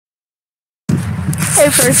Hey,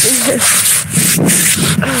 Percy.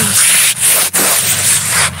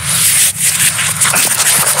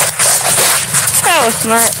 That was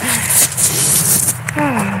smart.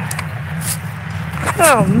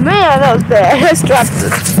 Oh man, that was bad. I just dropped the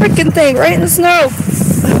freaking thing right in the snow.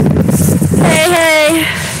 Hey.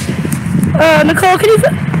 Nicole, can you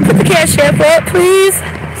put the cash app up, please?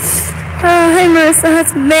 Hey, Marissa.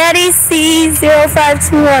 That's Maddie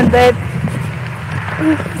C0521, babe.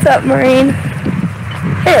 What's up, Marine?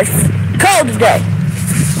 It's cold today.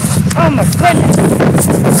 Oh my goodness.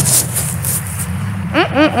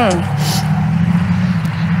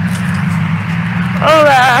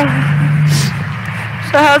 Hola.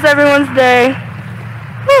 So how's everyone's day?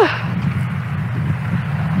 Whew.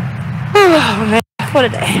 Oh man, what a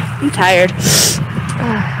day. I'm tired.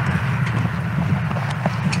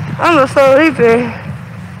 I'm so sleepy.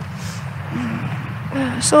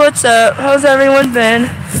 So what's up? How's everyone been?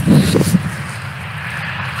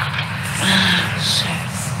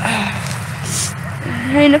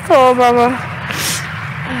 Hey Nicole, Mama.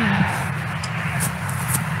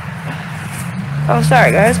 Oh,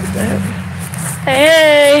 sorry guys. What the heck?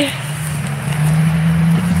 Hey.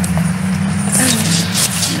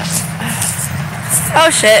 Oh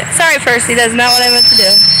shit. Sorry, Percy. That's not what I meant to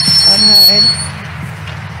do. Unhide.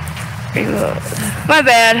 Reload. My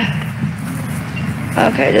bad.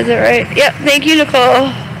 Okay, does it right? Yep. Thank you,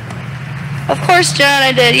 Nicole. Of course, John.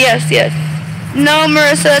 I did. Yes. No,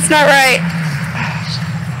 Marissa. That's not right.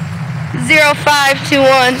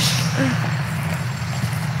 0521.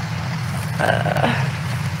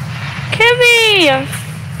 Kimmy!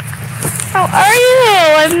 How are you?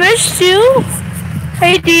 I missed you.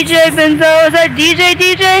 Hey DJ Benzo, is that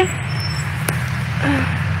DJ?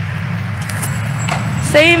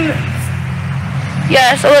 Same.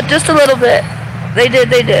 Yeah, so just a little bit. They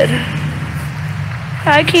did.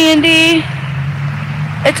 Hi Candy.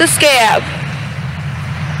 It's a scab.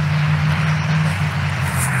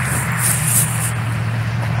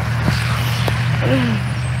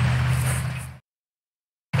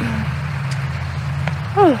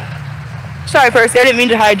 Sorry, Percy, I didn't mean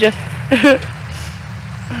to hide you.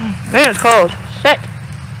 Man, it's cold. Shit.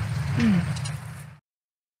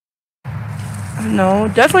 No,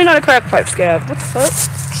 definitely not a crack pipe scab. What the fuck?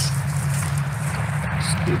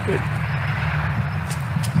 Stupid.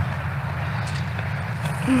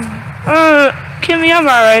 Kimmy, I'm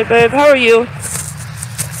alright, babe. How are you?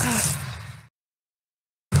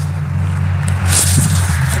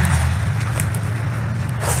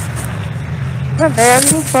 Not bad,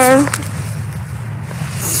 I'm fine.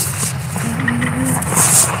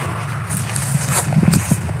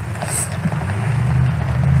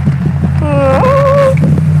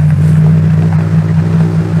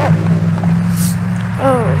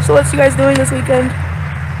 Oh, so what's you guys doing this weekend?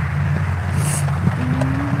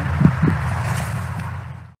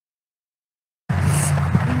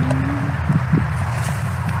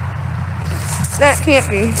 That can't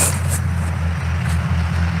be.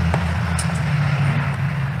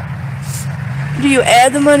 Do you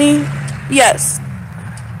add the money? Yes.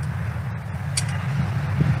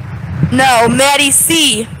 No, Maddie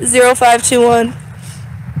C0521.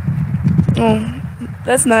 Oh,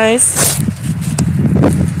 that's nice.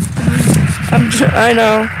 I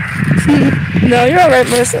know. No, you're alright,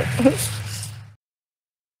 Marissa.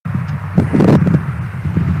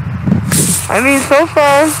 I mean, so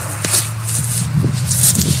far.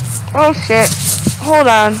 Oh shit. Hold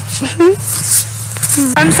on.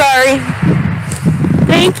 I'm sorry.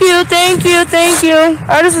 Thank you.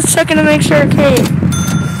 I was just checking to make sure it came.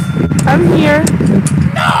 I'm here.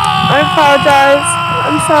 No! I apologize.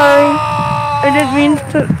 I'm sorry. I didn't mean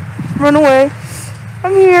to run away.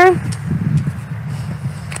 I'm here.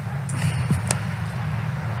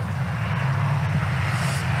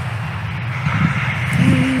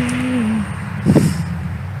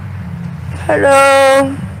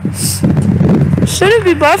 Hello. Shouldn't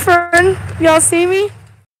be buffering. Y'all see me?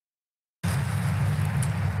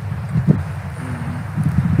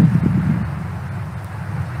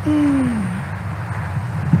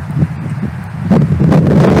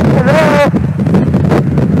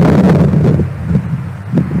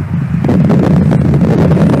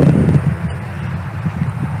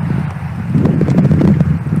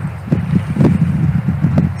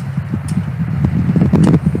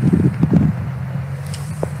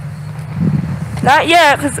 Not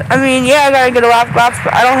yet, because, I mean, yeah, I gotta get a lockbox,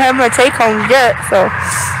 but I don't have my take-home yet, so.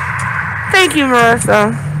 Thank you,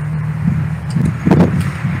 Marissa.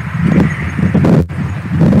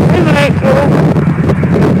 Hey, Michael.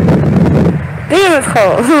 Damn, it's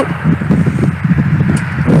cold.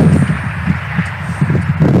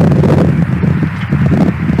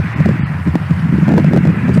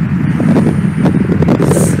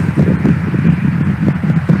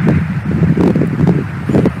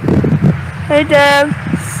 Hey, Deb.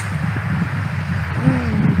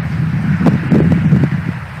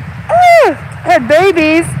 Ah, I had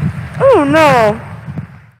babies. Oh, no.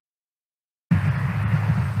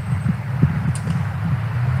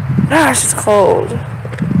 Gosh, it's cold.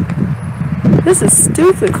 This is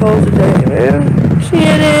stupid cold today, man.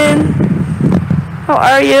 Shannon. How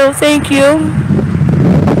are you? Thank you.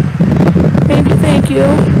 Thank you.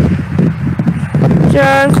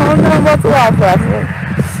 John, calm down about the law platform.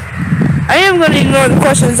 I am going to ignore the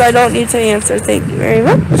questions I don't need to answer. Thank you very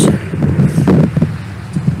much.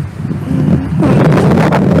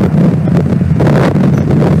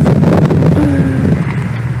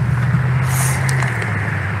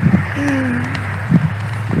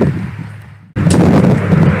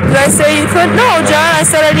 Did I say you could? No, John. I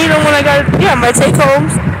said I need them when I got, yeah, my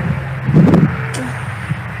take-homes.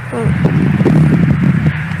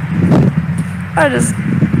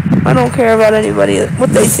 I don't care about anybody,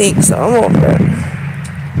 what they think, so I'm over it.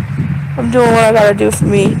 I'm doing what I gotta do for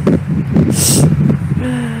me.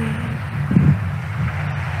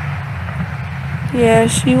 Yeah,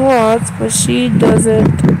 she wants, but she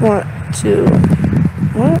doesn't want to.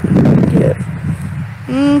 What? Yeah.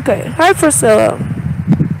 Okay. Hi, Priscilla.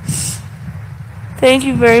 Thank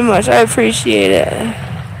you very much. I appreciate it.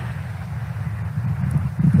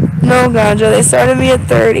 No, Ganja. They started me at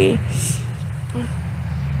 30.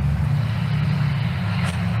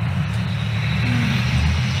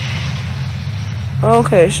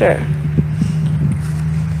 Okay, sure.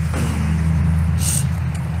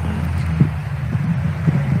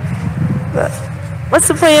 But what's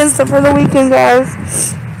the plans for the weekend,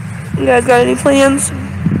 guys? You guys got any plans?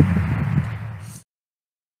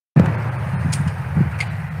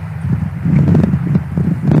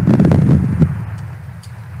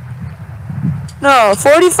 No,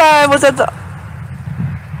 45 was at the...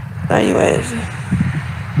 Anyways.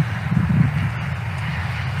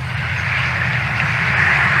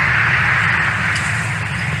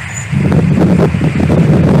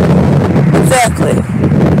 Exactly.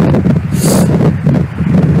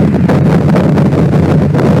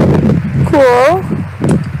 Cool.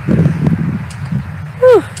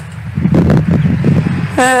 Whew.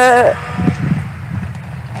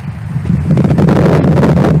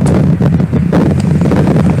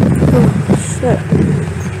 Oh, shit.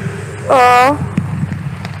 Oh.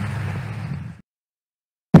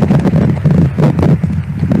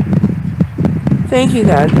 Thank you,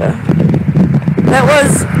 guys. That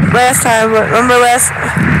was last time, but remember last...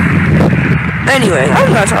 Anyway,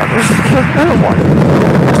 I'm not talking. I don't want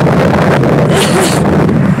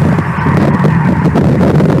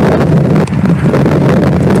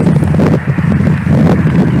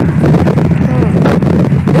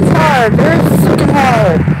It's hard. It's freaking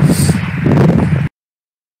hard.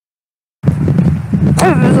 I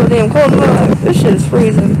haven't been so damn cold in my life. This shit is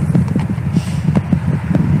freezing.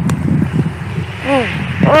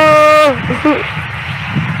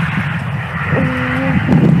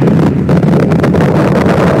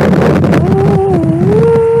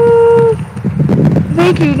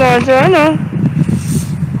 Thank you, guys. I know.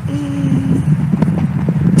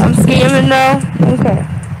 I'm scamming now. Okay.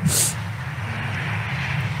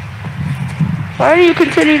 Why do you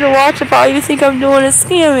continue to watch if all you think I'm doing is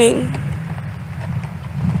scamming?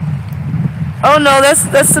 Oh no,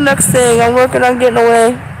 that's the next thing. I'm working on getting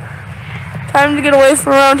away. Time to get away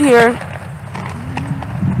from around here.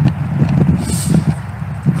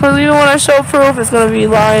 Because even when I show proof, it's gonna be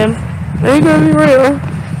lying. It ain't gonna be real.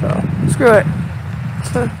 So, screw it.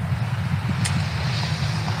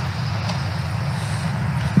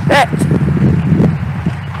 Next.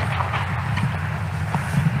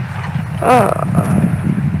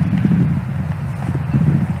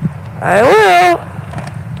 I will.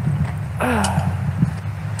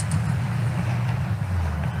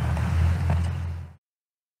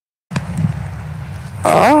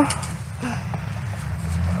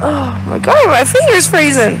 Oh my god, my finger's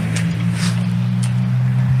freezing.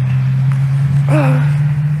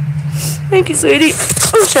 Thank you, sweetie.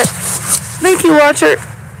 Oh shit. Thank you, watcher.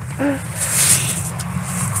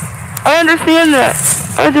 I understand that.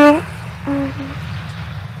 I do.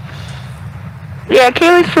 Yeah,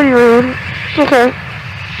 Kaylee's pretty rude. Okay.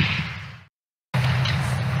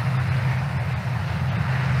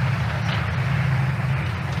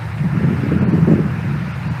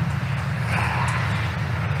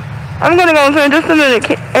 I'm gonna go in just a minute,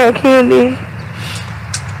 Candy.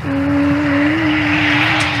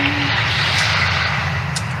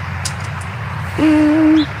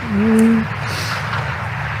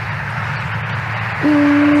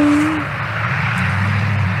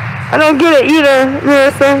 I don't get it either,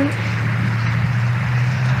 Marissa.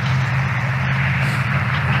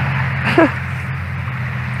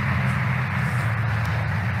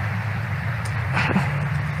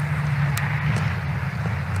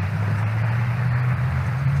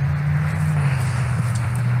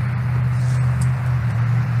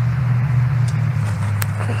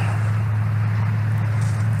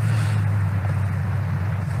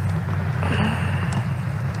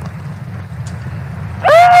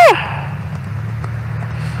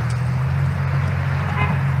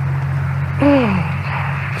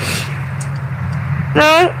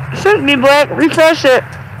 Be black. Refresh it.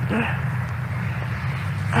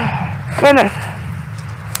 Goodness.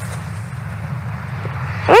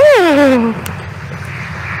 Ooh.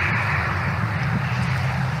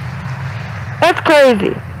 That's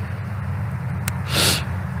crazy.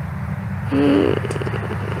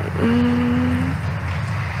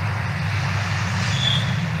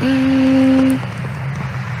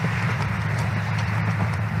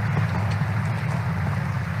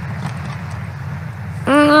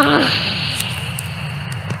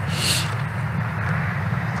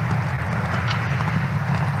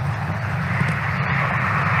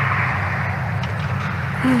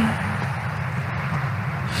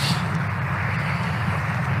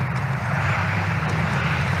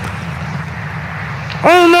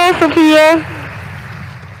 Oh no, Sophia.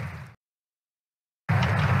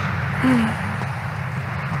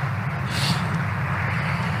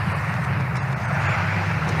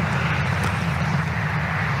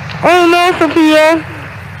 Oh no, Sophia.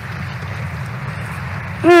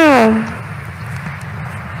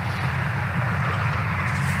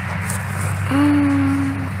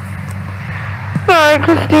 Sorry,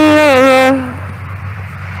 Christina.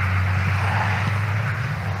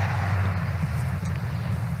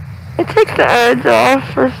 It takes the edge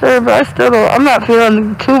off for sure, but I still don't. I'm not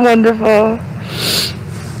feeling too wonderful.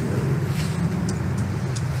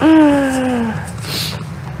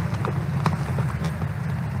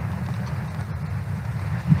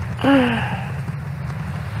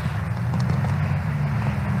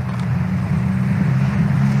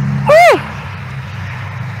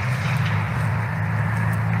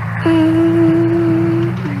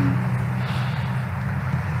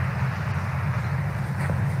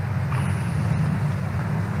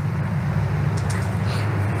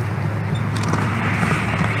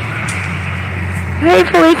 Hey,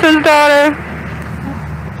 policeman's daughter.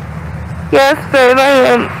 Yes, babe,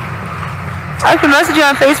 I can message you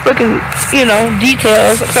on Facebook and, you know,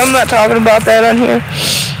 details. So I'm not talking about that on here.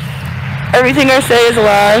 Everything I say is a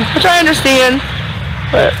lie, which I understand,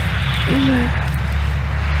 but...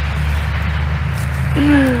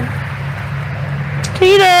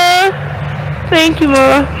 Tina! Thank you,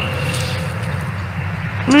 Ma.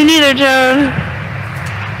 Me neither, John.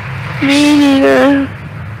 Me neither.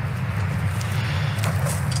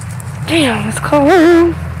 Damn, it's cold.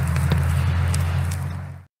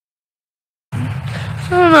 I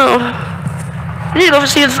don't know. I need to go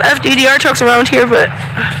see if FDDR trucks around here, but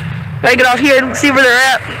gotta get out here and see where they're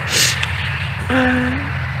at.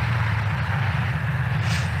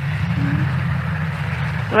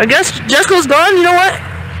 I guess Jesco's gone. You know what?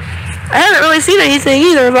 I haven't really seen anything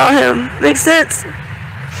either about him. Makes sense.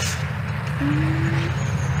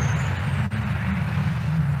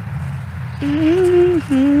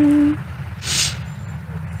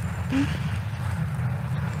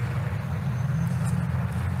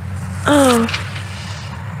 Oh.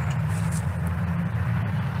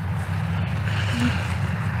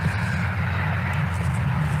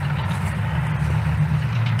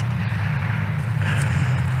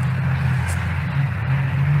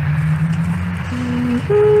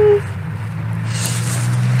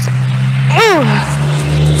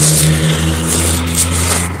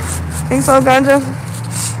 Think so, Ganja?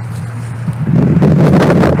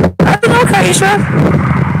 I don't know, Kaisha.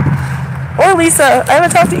 Or Lisa. I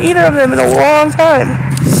haven't talked to either of them in a long time.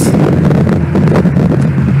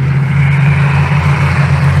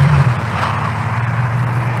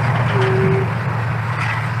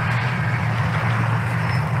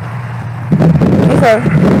 Okay.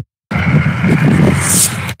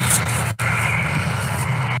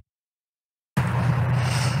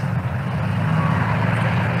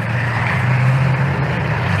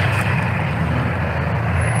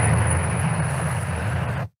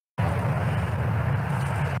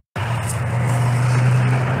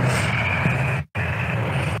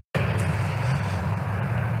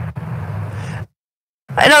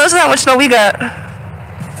 I know, this is how much snow we got.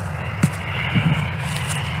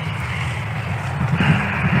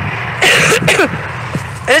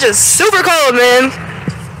 It's just super cold, man.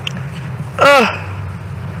 Ugh.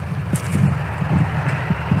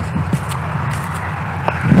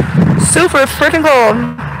 Super freaking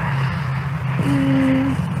cold.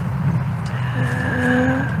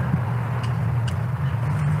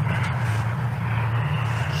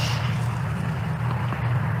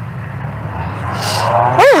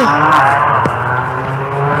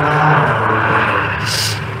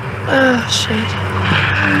 Oh, shit.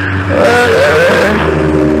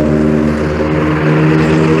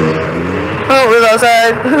 Oh, we're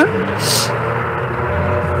outside.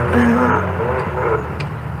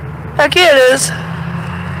 Heck yeah, it is.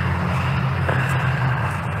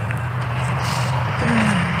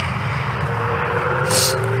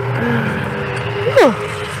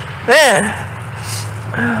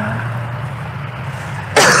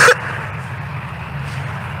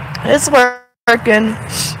 it's working.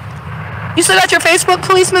 You still got your Facebook,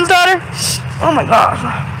 policeman's daughter? Oh my gosh.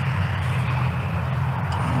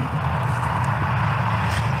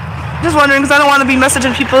 Just wondering, because I don't want to be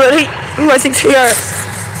messaging people that who I think they are.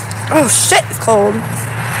 Oh shit, it's cold.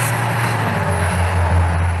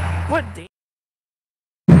 What day?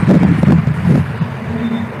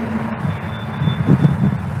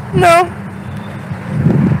 No.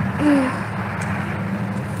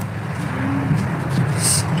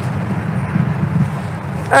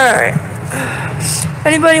 Alright.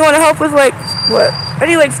 Anybody want to help with like what? I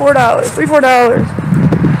need like $4. $4.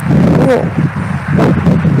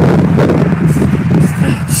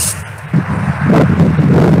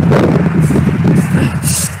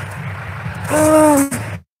 Oh.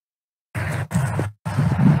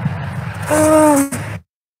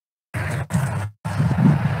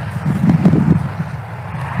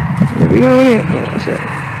 Here we go in. Oh shit.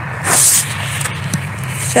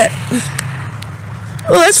 Shit.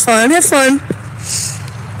 Oh, that's fun. Have fun.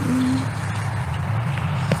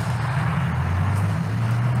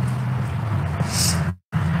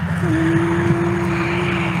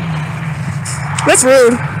 That's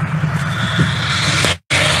rude.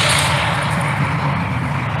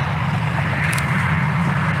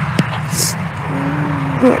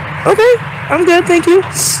 Okay, I'm good, thank you.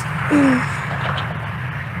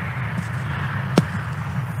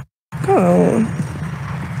 Come on.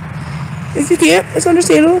 If you can't, it's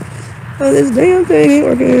understandable. Oh, this damn thing ain't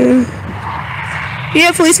working.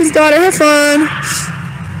 Yeah, policeman's daughter, have fun.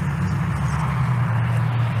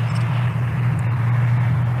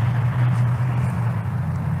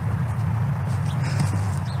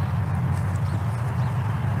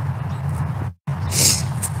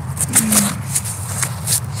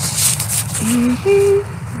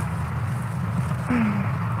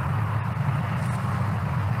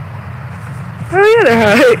 Oh yeah, they're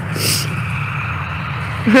high.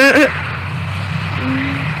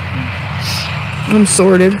 I'm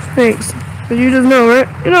sorted. Thanks. But you just know, right?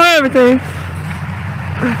 You know everything.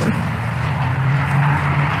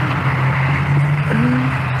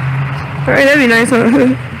 Alright, that'd be nice, huh?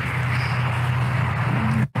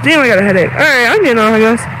 Damn, I got a headache. Alright, I'm getting off, I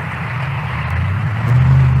guess.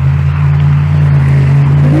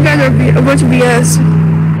 You guys are a bunch of BS.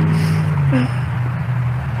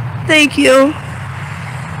 Thank you.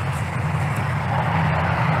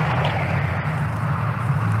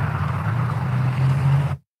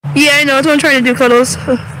 Yeah, I know. That's what I'm trying to do, Cuddles.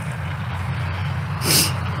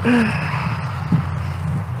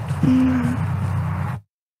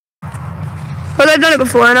 But I've done it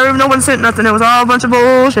before, and no one sent nothing. It was all a bunch of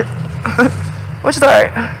bullshit. Which is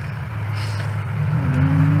alright.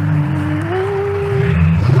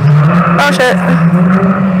 Oh shit.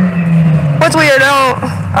 What's weird?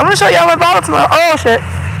 I'm gonna show y'all my bottle tomorrow. Oh shit.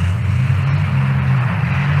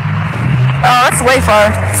 Oh, that's way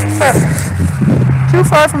far. Too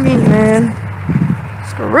far from me, man.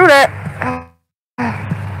 Screw that.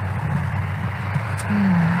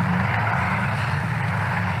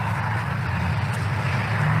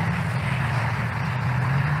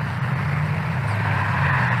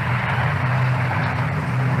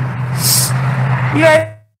 You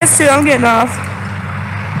guys too, I'm getting off.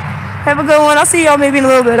 Have a good one. I'll see y'all maybe in a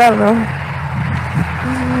little bit. I don't know.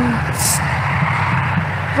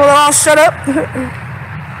 Well, I'll shut up.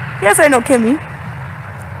 Yes, I know Kimmy.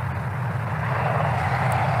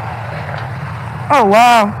 Oh,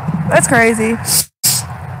 wow. That's crazy.